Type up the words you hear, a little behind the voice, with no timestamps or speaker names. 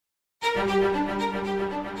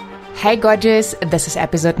Hey gorgeous, this is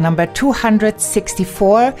episode number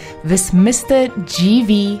 264 with Mr.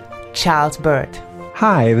 GV, Charles Bird.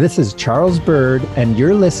 Hi, this is Charles Bird, and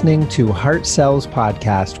you're listening to Heart Sells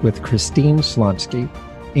Podcast with Christine Slonsky.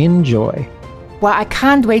 Enjoy. Well, I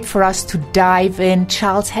can't wait for us to dive in.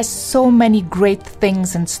 Charles has so many great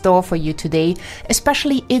things in store for you today,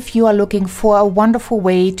 especially if you are looking for a wonderful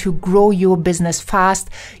way to grow your business fast.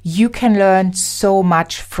 You can learn so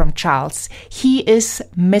much from Charles. He is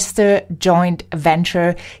Mr. Joint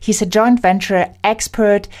Venture. He's a joint venture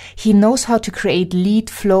expert. He knows how to create lead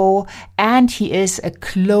flow, and he is a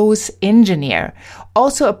close engineer.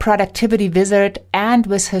 Also a productivity wizard, and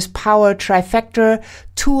with his power trifecta,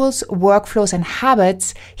 tools, workflows, and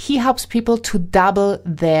habits, he helps people to double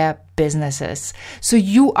their businesses. So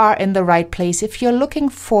you are in the right place. If you're looking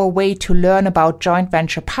for a way to learn about joint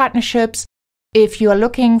venture partnerships, if you are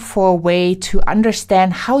looking for a way to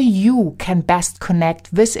understand how you can best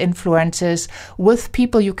connect with influencers, with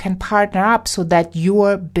people you can partner up so that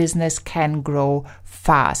your business can grow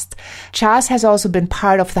fast. Charles has also been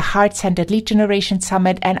part of the Heart-Centered Lead Generation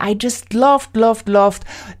Summit, and I just loved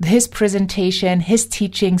his presentation, his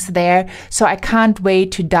teachings there. So I can't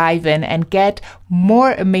wait to dive in and get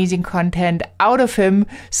more amazing content out of him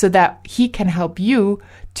so that he can help you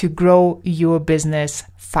to grow your business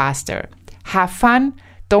faster. Have fun.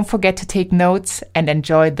 Don't forget to take notes and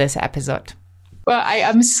enjoy this episode. Well, I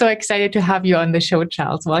am so excited to have you on the show,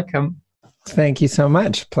 Charles. Welcome. Thank you so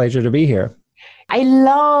much. Pleasure to be here. I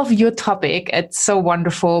love your topic. It's so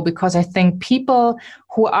wonderful because I think people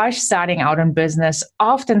who are starting out in business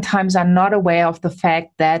oftentimes are not aware of the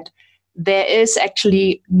fact that there is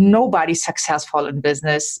actually nobody successful in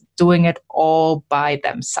business doing it all by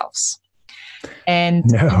themselves. And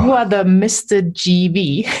you are the Mr.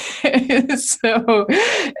 GV. So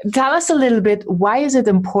tell us a little bit, why is it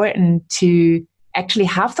important to actually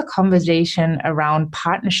have the conversation around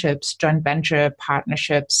partnerships, joint venture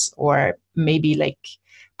partnerships, or maybe like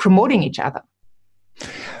promoting each other?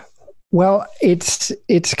 Well, it's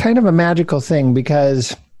kind of a magical thing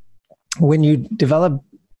because when you develop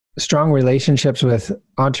strong relationships with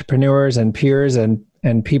entrepreneurs and peers and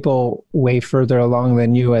people way further along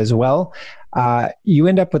than you as well, you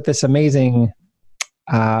end up with this amazing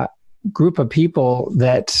group of people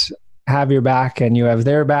that have your back and you have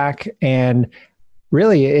their back. And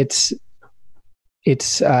really it's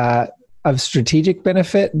of strategic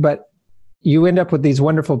benefit, but you end up with these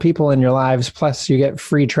wonderful people in your lives, plus you get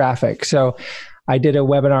free traffic. So I did a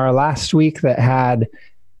webinar last week that had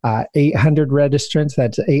 800 registrants.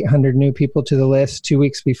 That's 800 new people to the list. 2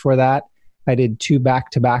 weeks before that, I did 2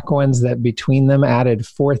 back-to-back ones that between them added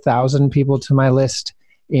 4,000 people to my list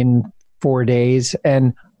in 4 days.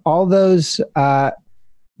 And all those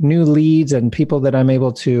new leads and people that I'm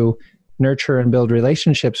able to nurture and build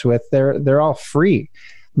relationships with, they're all free.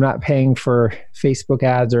 I'm not paying for Facebook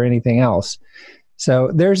ads or anything else.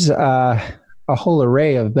 So there's a whole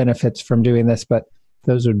array of benefits from doing this, but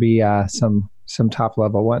those would be some top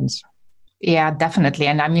level ones. Yeah, definitely.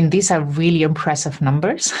 And I mean, these are really impressive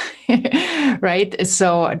numbers, right?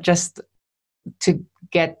 So just to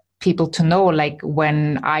get people to know, like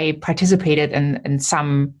when I participated in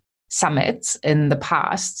some summits in the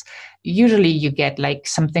past, usually you get like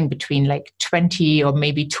something between like 20 or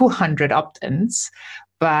maybe 200 opt-ins.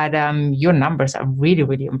 But your numbers are really,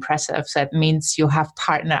 really impressive. So it means you have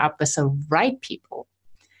partnered up with the right people.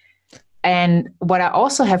 And what I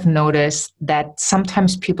also have noticed that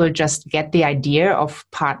sometimes people just get the idea of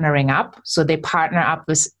partnering up. So they partner up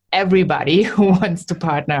with everybody who wants to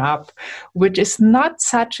partner up, which is not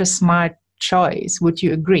such a smart choice. Would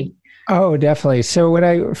you agree? Oh, definitely. So when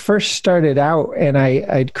I first started out and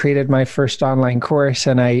I'd created my first online course,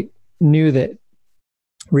 and I knew that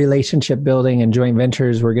relationship building and joint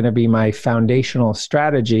ventures were going to be my foundational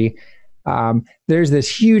strategy, there's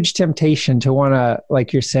this huge temptation to want to,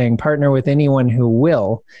 like you're saying, partner with anyone who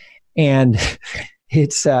will. And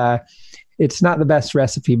it's not the best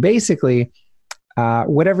recipe. Basically,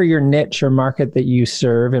 whatever your niche or market that you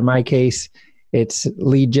serve, in my case, it's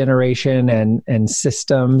lead generation and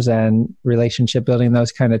systems and relationship building,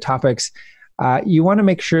 those kind of topics. You want to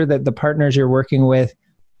make sure that the partners you're working with,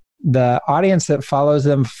 the audience that follows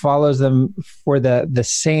them for the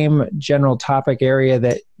same general topic area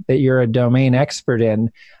that you're a domain expert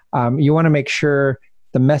in. You want to make sure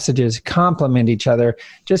the messages complement each other.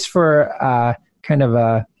 Just for kind of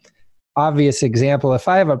a obvious example, if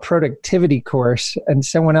I have a productivity course and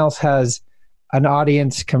someone else has an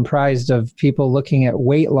audience comprised of people looking at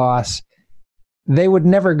weight loss, they would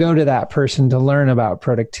never go to that person to learn about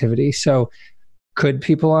productivity. So Could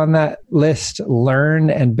people on that list learn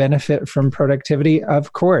and benefit from productivity?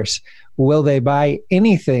 Of course. Will they buy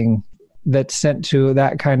anything that's sent to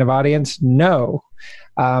that kind of audience? No.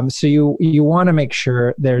 So you want to make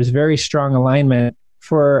sure there's very strong alignment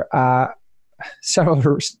for several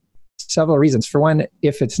reasons. For one,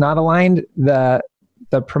 if it's not aligned, the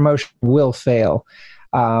promotion will fail.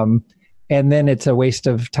 And then it's a waste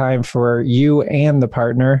of time for you and the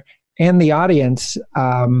partner and the audience.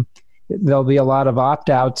 There'll be a lot of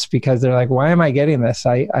opt-outs because they're like, why am I getting this?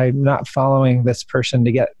 I'm not following this person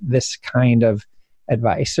to get this kind of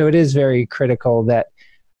advice. So it is very critical that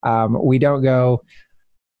we don't go,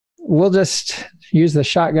 we'll just use the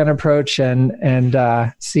shotgun approach and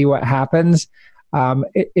see what happens.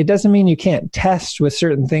 It doesn't mean you can't test with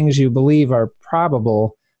certain things you believe are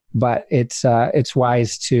probable, but it's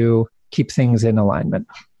wise to keep things in alignment.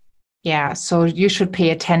 Yeah, so you should pay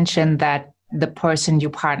attention that the person you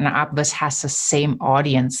partner up with has the same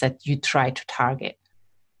audience that you try to target.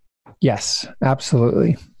 Yes,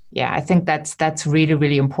 absolutely. Yeah, I think that's really,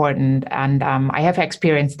 really important. And I have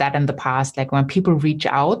experienced that in the past, like when people reach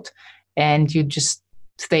out and you just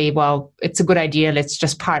say, well, it's a good idea, let's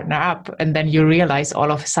just partner up. And then you realize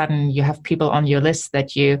all of a sudden you have people on your list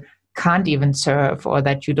that you can't even serve, or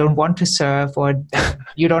that you don't want to serve, or that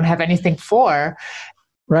you don't have anything for.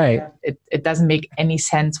 Right. It doesn't make any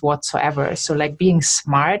sense whatsoever. So like being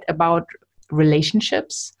smart about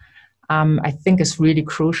relationships, I think is really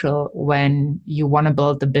crucial when you want to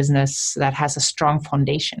build a business that has a strong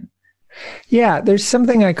foundation. Yeah, there's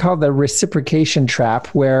something I call the reciprocation trap,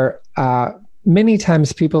 where many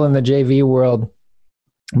times people in the JV world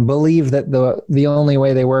believe that the only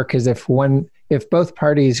way they work is if both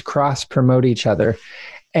parties cross promote each other.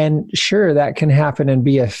 And sure, that can happen and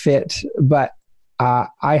be a fit, but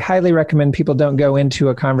I highly recommend people don't go into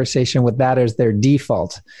a conversation with that as their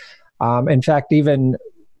default. In fact, even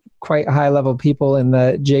quite high-level people in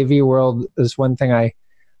the JV world, is one thing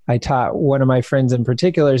I taught one of my friends in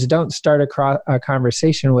particular, is don't start a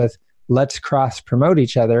conversation with, let's cross-promote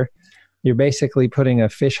each other. You're basically putting a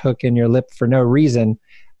fish hook in your lip for no reason.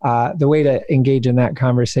 The way to engage in that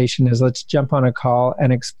conversation is, let's jump on a call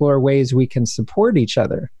and explore ways we can support each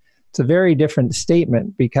other. It's a very different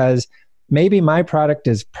statement, because maybe my product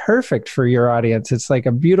is perfect for your audience. It's like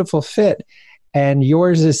a beautiful fit, and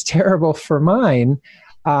yours is terrible for mine.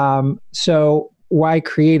 So why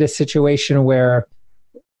create a situation where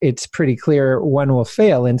it's pretty clear one will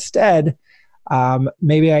fail? Instead,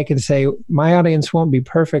 maybe I can say, my audience won't be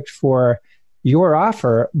perfect for your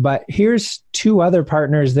offer, but here's 2 other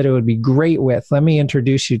partners that it would be great with. Let me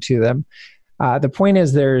introduce you to them. The point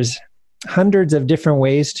is, there's hundreds of different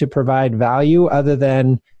ways to provide value other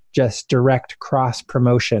than just direct cross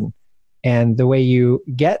promotion. And the way you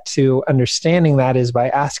get to understanding that is by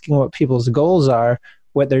asking what people's goals are,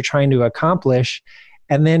 what they're trying to accomplish,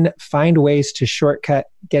 and then find ways to shortcut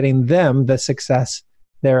getting them the success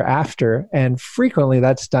they're after. And frequently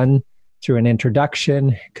that's done through an introduction.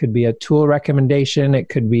 It could be a tool recommendation. It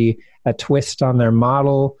could be a twist on their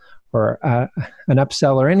model, or an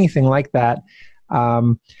upsell, or anything like that.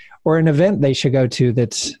 Or an event they should go to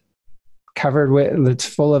that's that's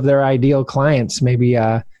full of their ideal clients, maybe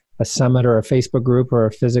a summit or a Facebook group or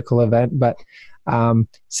a physical event. But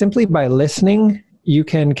simply by listening, you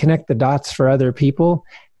can connect the dots for other people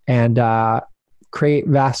and create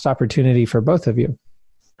vast opportunity for both of you.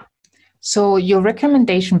 So your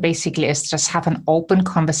recommendation basically is just have an open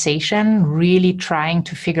conversation, really trying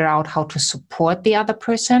to figure out how to support the other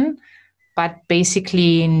person, but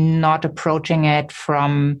basically not approaching it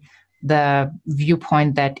from the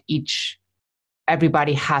viewpoint that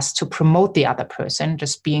everybody has to promote the other person,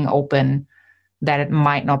 just being open that it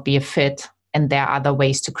might not be a fit and there are other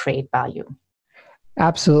ways to create value.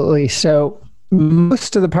 Absolutely. So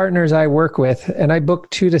most of the partners I work with, and I book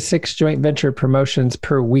 2 to 6 joint venture promotions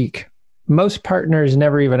per week. Most partners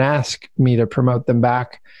never even ask me to promote them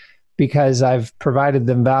back, because I've provided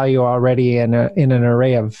them value already in an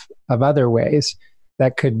array of other ways.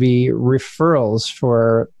 That could be referrals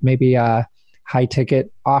for maybe a high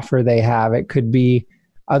ticket offer they have. It could be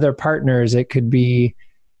other partners. It could be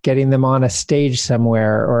getting them on a stage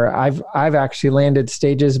somewhere. Or I've actually landed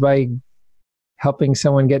stages by helping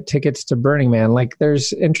someone get tickets to Burning Man. Like,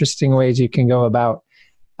 there's interesting ways you can go about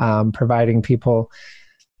providing people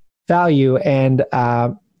value. And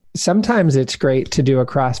sometimes it's great to do a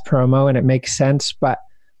cross promo and it makes sense, but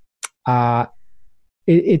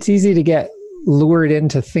it's easy to get lured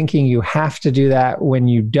into thinking you have to do that when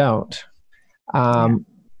you don't.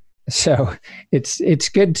 So it's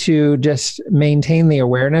good to just maintain the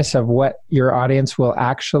awareness of what your audience will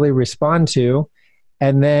actually respond to,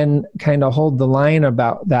 and then kind of hold the line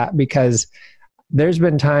about that, because there's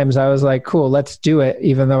been times I was like, cool, let's do it,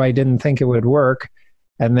 even though I didn't think it would work.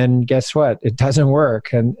 And then guess what? It doesn't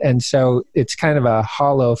work. And so it's kind of a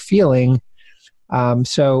hollow feeling.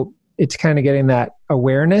 So it's kind of getting that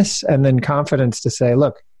awareness and then confidence to say,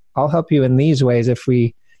 look, I'll help you in these ways. If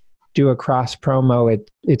we do a cross promo,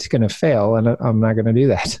 it's going to fail, and I'm not going to do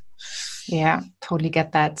that. Yeah, totally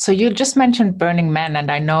get that. So you just mentioned Burning Man,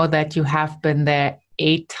 and I know that you have been there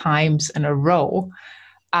 8 times in a row.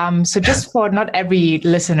 So just for not every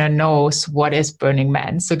listener knows what is Burning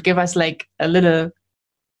Man. So give us like a little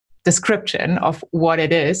description of what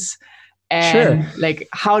it is, and Sure. like,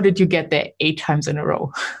 how did you get there 8 times in a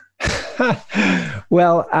row?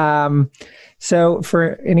 Well, so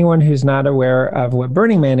for anyone who's not aware of what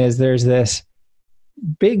Burning Man is, there's this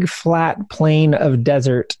big flat plain of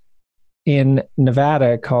desert in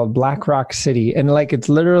Nevada called Black Rock City. And like, it's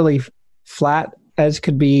literally flat as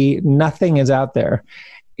could be, nothing is out there.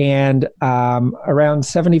 And around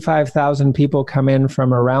 75,000 people come in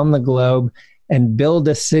from around the globe and build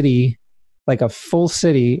a city, like a full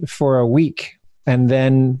city, for a week. And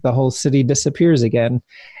then the whole city disappears again.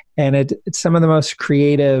 And it's some of the most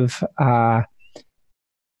creative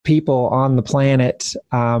people on the planet.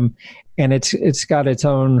 And it's got its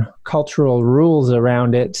own cultural rules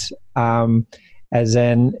around it, as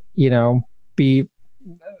in, be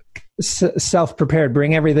self-prepared,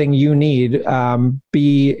 bring everything you need,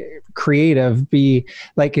 be creative, be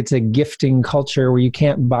like, it's a gifting culture where you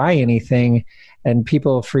can't buy anything. And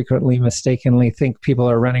people frequently mistakenly think people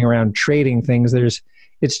are running around trading things.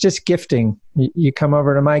 It's just gifting. You come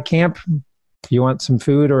over to my camp, you want some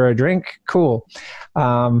food or a drink, cool.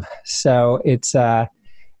 So it's a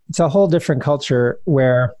whole different culture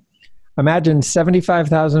where, imagine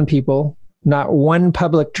 75,000 people, not one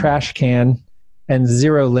public trash can, and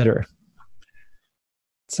 0 litter.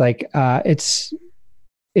 It's like, it's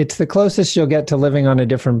the closest you'll get to living on a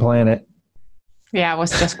different planet. Yeah, I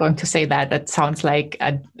was just going to say that. That sounds like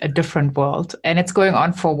a different world. And it's going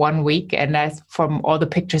on for 1 week. And as from all the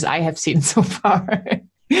pictures I have seen so far,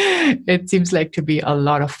 it seems like to be a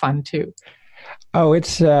lot of fun too. Oh,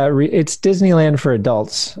 it's Disneyland for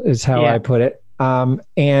adults is how I put it.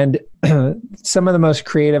 And some of the most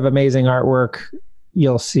creative, amazing artwork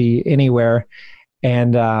you'll see anywhere.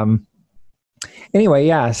 And anyway,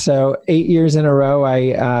 yeah. So 8 years in a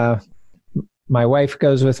row, my wife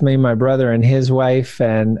goes with me, my brother and his wife,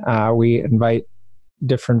 and we invite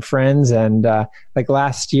different friends. And like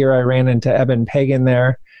last year, I ran into Eben Pagan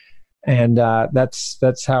there, and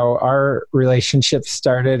that's how our relationship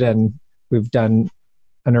started. And we've done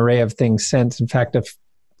an array of things since. In fact,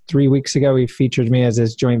 3 weeks ago, he featured me as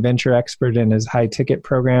his joint venture expert in his high ticket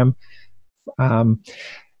program.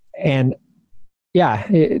 And yeah,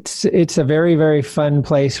 it's a very, very fun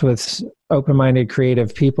place with open-minded,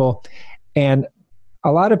 creative people. And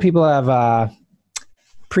a lot of people have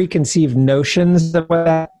preconceived notions of what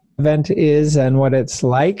that event is and what it's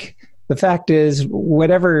like. The fact is,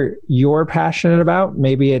 whatever you're passionate about,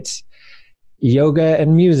 maybe it's yoga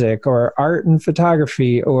and music, or art and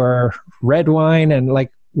photography, or red wine, and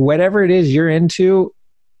like whatever it is you're into,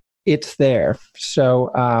 it's there.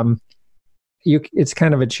 So it's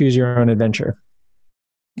kind of a choose your own adventure.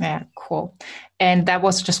 Yeah, cool. And that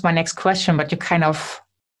was just my next question, but you kind of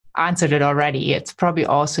answered it already. It's probably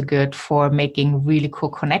also good for making really cool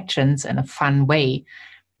connections in a fun way,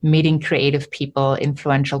 meeting creative people,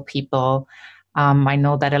 influential people. I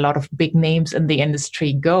know that a lot of big names in the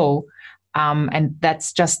industry go, and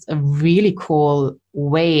that's just a really cool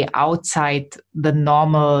way outside the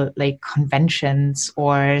normal like conventions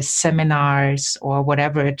or seminars or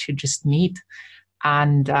whatever, to just meet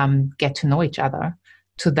and get to know each other,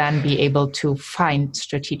 to then be able to find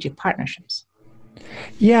strategic partnerships.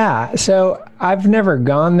 Yeah, so I've never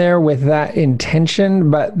gone there with that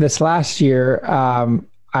intention, but this last year,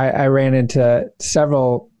 I ran into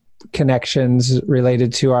several connections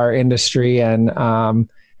related to our industry, and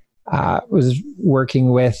was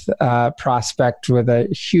working with a prospect with a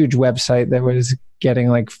huge website that was getting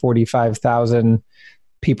like 45,000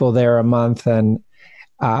 people there a month. And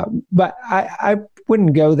but I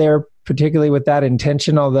wouldn't go there particularly with that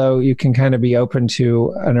intention, although you can kind of be open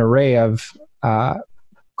to an array of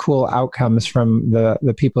cool outcomes from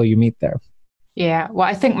the people you meet there. Yeah, well,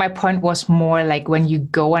 I think my point was more like, when you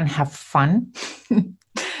go and have fun,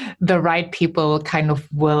 the right people kind of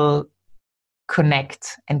will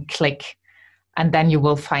connect and click, and then you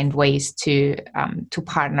will find ways to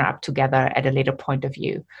partner up together at a later point of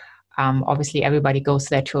view. Obviously, everybody goes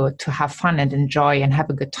there to have fun and enjoy and have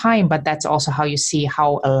a good time, but that's also how you see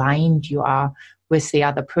how aligned you are with the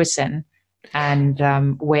other person. and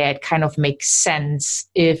where it kind of makes sense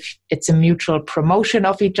if it's a mutual promotion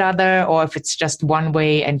of each other or if it's just one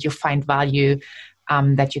way and you find value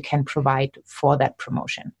that you can provide for that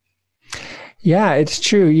promotion. Yeah, it's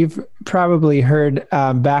true. You've probably heard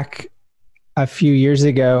back a few years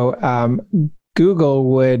ago, Google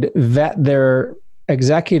would vet their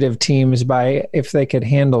executive teams by if they could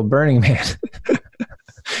handle Burning Man.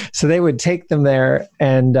 So they would take them there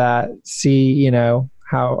and see,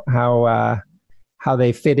 how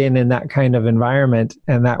they fit in that kind of environment,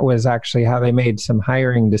 and that was actually how they made some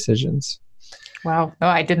hiring decisions. Wow! No,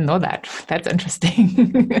 I didn't know that. That's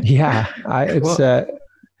interesting. Yeah, it's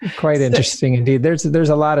quite interesting indeed. There's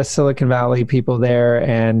a lot of Silicon Valley people there,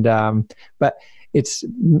 and but it's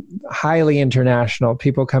highly international.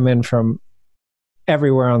 People come in from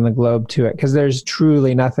everywhere on the globe to it because there's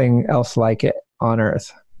truly nothing else like it on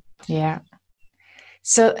Earth. Yeah.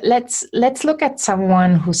 So let's look at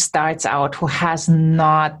someone who starts out who has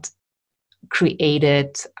not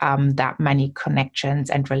created that many connections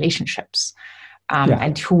and relationships,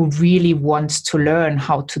 and who really wants to learn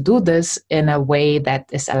how to do this in a way that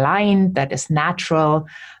is aligned, that is natural.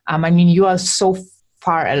 You are so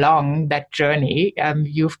far along that journey.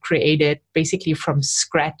 You've created basically from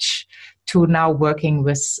scratch to now working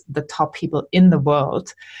with the top people in the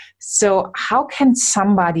world. So how can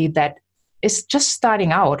somebody that is just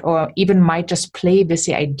starting out or even might just play with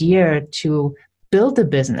the idea to build a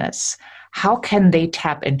business, how can they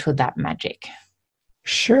tap into that magic?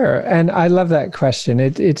 Sure. And I love that question.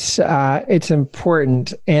 It's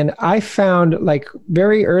important. And I found like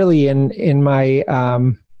very early in my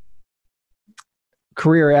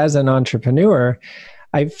career as an entrepreneur,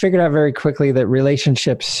 I figured out very quickly that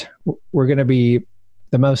relationships were going to be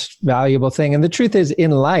the most valuable thing. And the truth is,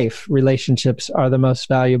 in life, relationships are the most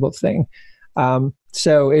valuable thing.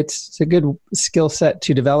 So it's a good skill set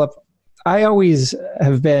to develop. I always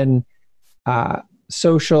have been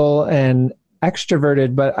social and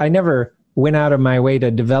extroverted, but I never went out of my way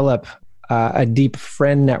to develop a deep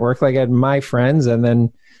friend network. Like I had my friends, and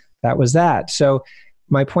then that was that. So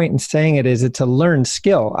my point in saying it is it's a learned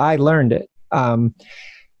skill. I learned it.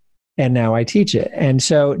 And now I teach it. And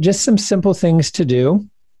so just some simple things to do.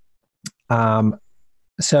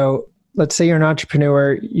 So let's say you're an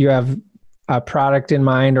entrepreneur, you have a product in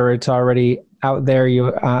mind, or it's already out there,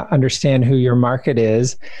 you understand who your market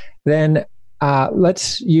is. Then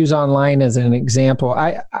let's use online as an example.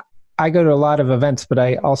 I go to a lot of events, but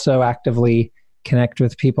I also actively connect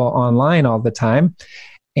with people online all the time.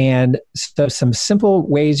 And so some simple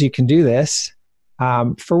ways you can do this.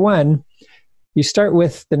 For one, you start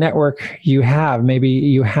with the network you have. Maybe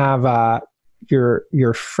you have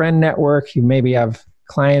your friend network. You maybe have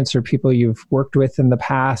clients or people you've worked with in the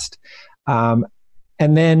past. And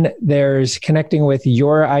then there's connecting with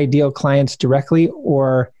your ideal clients directly,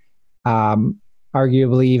 or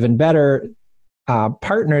arguably even better,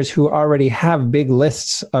 partners who already have big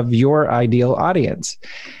lists of your ideal audience.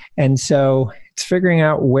 And so it's figuring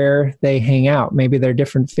out where they hang out. Maybe they're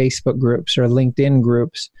different Facebook groups or LinkedIn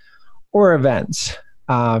groups or events,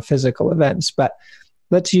 physical events. But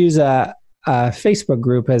let's use a Facebook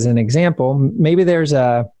group as an example. Maybe there's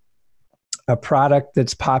a product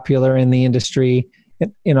that's popular in the industry,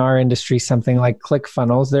 in our industry, something like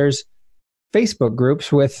ClickFunnels. There's Facebook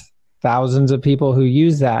groups with thousands of people who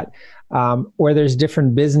use that, or there's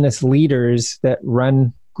different business leaders that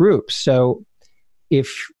run groups. So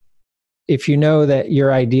if you know that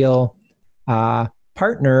your ideal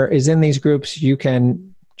partner is in these groups, you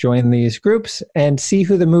can join these groups and see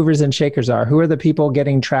who the movers and shakers are. Who are the people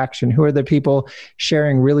getting traction? Who are the people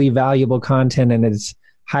sharing really valuable content and it's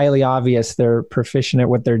highly obvious they're proficient at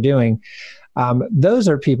what they're doing? Those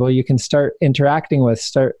are people you can start interacting with,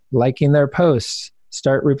 start liking their posts,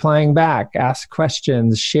 start replying back, ask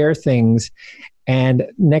questions, share things. And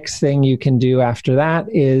next thing you can do after that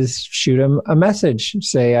is shoot them a message.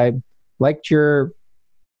 Say, I liked your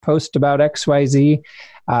post about XYZ.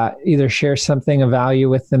 Either share something of value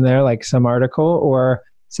with them there, like some article, or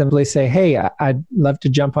simply say, hey, I'd love to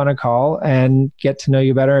jump on a call and get to know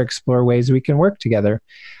you better, explore ways we can work together.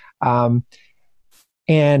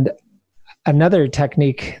 And another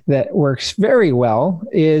technique that works very well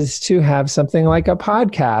is to have something like a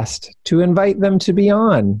podcast to invite them to be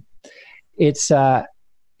on. It's a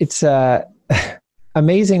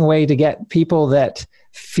amazing way to get people that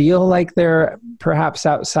feel like they're perhaps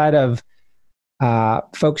outside of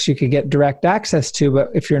folks you could get direct access to. But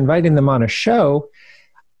if you're inviting them on a show,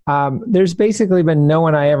 there's basically been no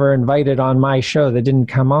one I ever invited on my show that didn't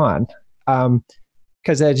come on.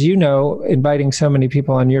 Because as you know, inviting so many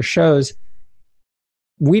people on your shows,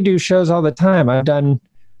 we do shows all the time. I've done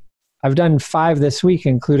I've done 5 this week,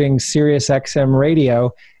 including Sirius XM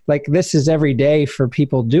radio. Like, this is every day for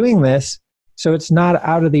people doing this. So it's not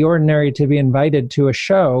out of the ordinary to be invited to a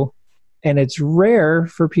show. And it's rare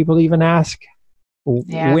for people to even ask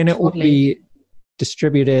when it will be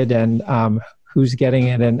distributed and who's getting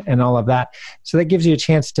it and all of that. So that gives you a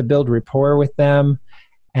chance to build rapport with them.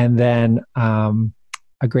 And then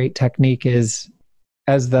a great technique is,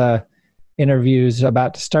 as the interview's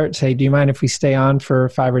about to start, say, do you mind if we stay on for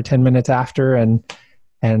 5 or 10 minutes after and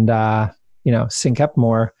sync up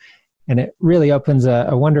more? And it really opens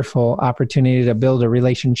a wonderful opportunity to build a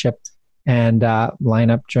relationship and line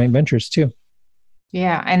up joint ventures too.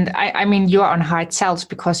 Yeah. And I mean, you're on Heart Sells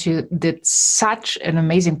because you did such an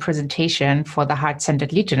amazing presentation for the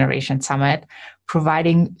Heart-Centered Lead Generation Summit,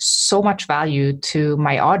 providing so much value to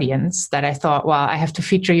my audience that I thought, well, I have to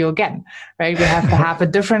feature you again, right? We have to have a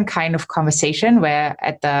different kind of conversation where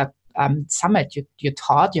at the summit you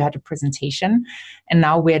taught, you had a presentation, and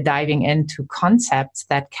now we're diving into concepts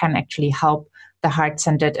that can actually help the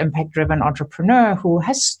heart-centered, impact-driven entrepreneur who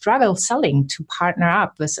has struggled selling to partner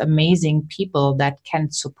up with amazing people that can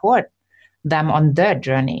support them on their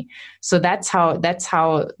journey. So that's how that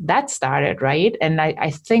started, right? And I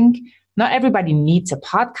think not everybody needs a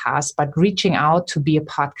podcast, but reaching out to be a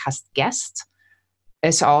podcast guest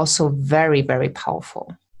is also very, very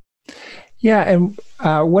powerful. Yeah, and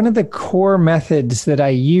one of the core methods that I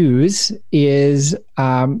use is,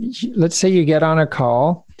 let's say you get on a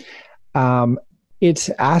call. It's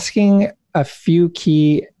asking a few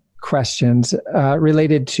key questions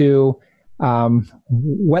related to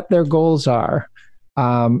what their goals are,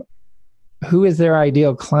 who is their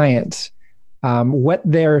ideal client, what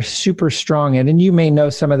they're super strong in. And you may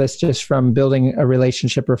know some of this just from building a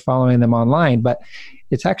relationship or following them online, but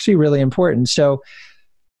it's actually really important. So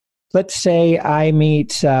let's say I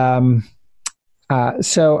meet, so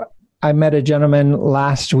I met a gentleman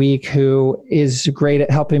last week who is great at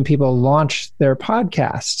helping people launch their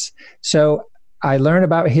podcasts. So I learn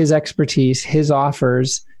about his expertise, his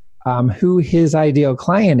offers, who his ideal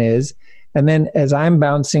client is. And then as I'm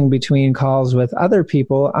bouncing between calls with other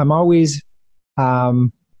people, I'm always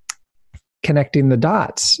connecting the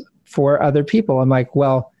dots for other people. I'm like,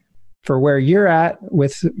 well, for where you're at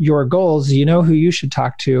with your goals, you know who you should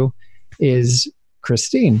talk to is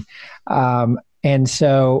Christine. And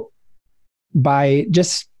so by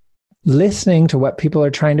just listening to what people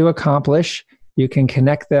are trying to accomplish, you can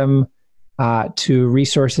connect them to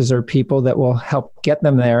resources or people that will help get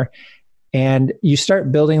them there. And you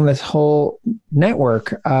start building this whole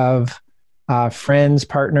network of friends,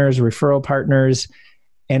 partners, referral partners,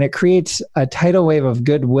 and it creates a tidal wave of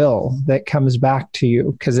goodwill that comes back to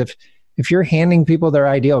you. Because if you're handing people their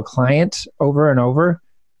ideal client over and over,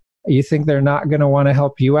 you think they're not going to want to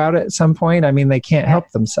help you out at some point? I mean, they can't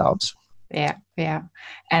help themselves. Yeah.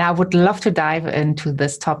 And I would love to dive into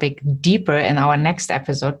this topic deeper in our next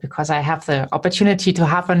episode because I have the opportunity to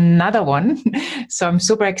have another one. So I'm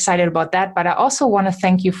super excited about that. But I also want to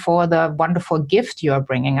thank you for the wonderful gift you are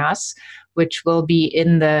bringing us, which will be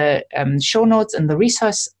in the show notes in the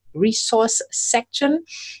resource section.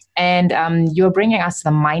 And you're bringing us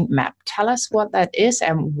the mind map. Tell us what that is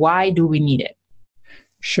and why do we need it?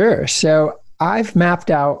 Sure. So I've mapped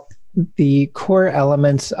out the core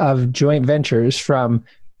elements of joint ventures, from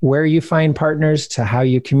where you find partners to how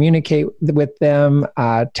you communicate with them,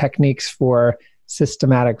 techniques for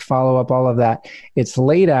systematic follow-up, all of that. It's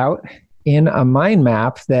laid out in a mind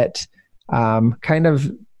map that kind of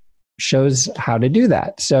shows how to do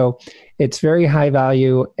that. So it's very high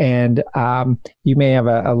value, and you may have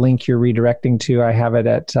a link you're redirecting to. I have it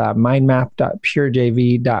at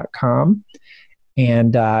mindmap.purejv.com,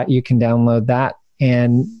 and you can download that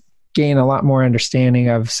and gain a lot more understanding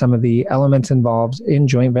of some of the elements involved in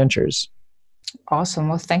joint ventures. Awesome.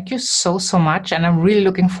 Well, thank you so much. And I'm really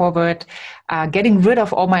looking forward getting rid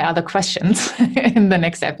of all my other questions in the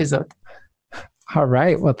next episode. All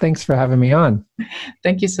right. Well, thanks for having me on.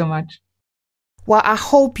 Thank you so much. Well, I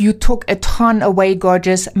hope you took a ton away,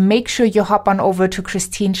 gorgeous. Make sure you hop on over to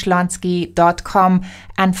christineschlonski.com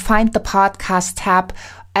and find the podcast tab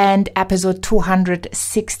and episode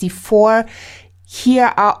 264.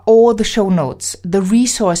 Here are all the show notes, the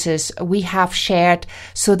resources we have shared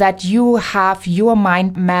so that you have your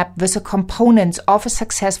mind map with the components of a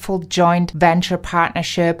successful joint venture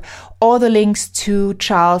partnership. All the links to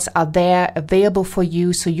Charles are there available for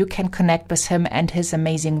you so you can connect with him and his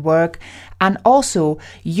amazing work. And also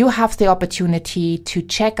you have the opportunity to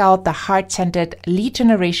check out the Heart-Centered Lead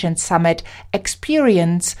Generation Summit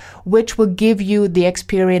experience, which will give you the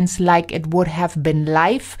experience like it would have been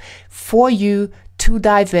live for you to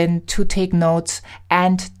dive in, to take notes,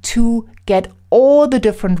 and to get all the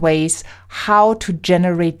different ways how to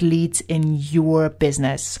generate leads in your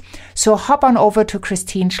business. So hop on over to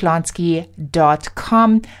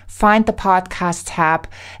christineschlonski.com, find the podcast tab,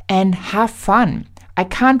 and have fun. I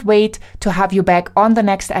can't wait to have you back on the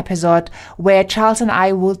next episode where Charles and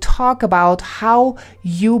I will talk about how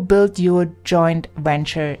you build your joint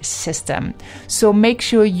venture system. So make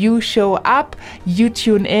sure you show up, you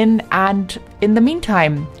tune in, and in the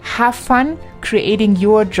meantime, have fun creating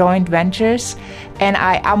your joint ventures. And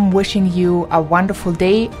I am wishing you a wonderful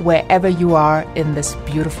day wherever you are in this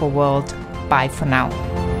beautiful world. Bye for now.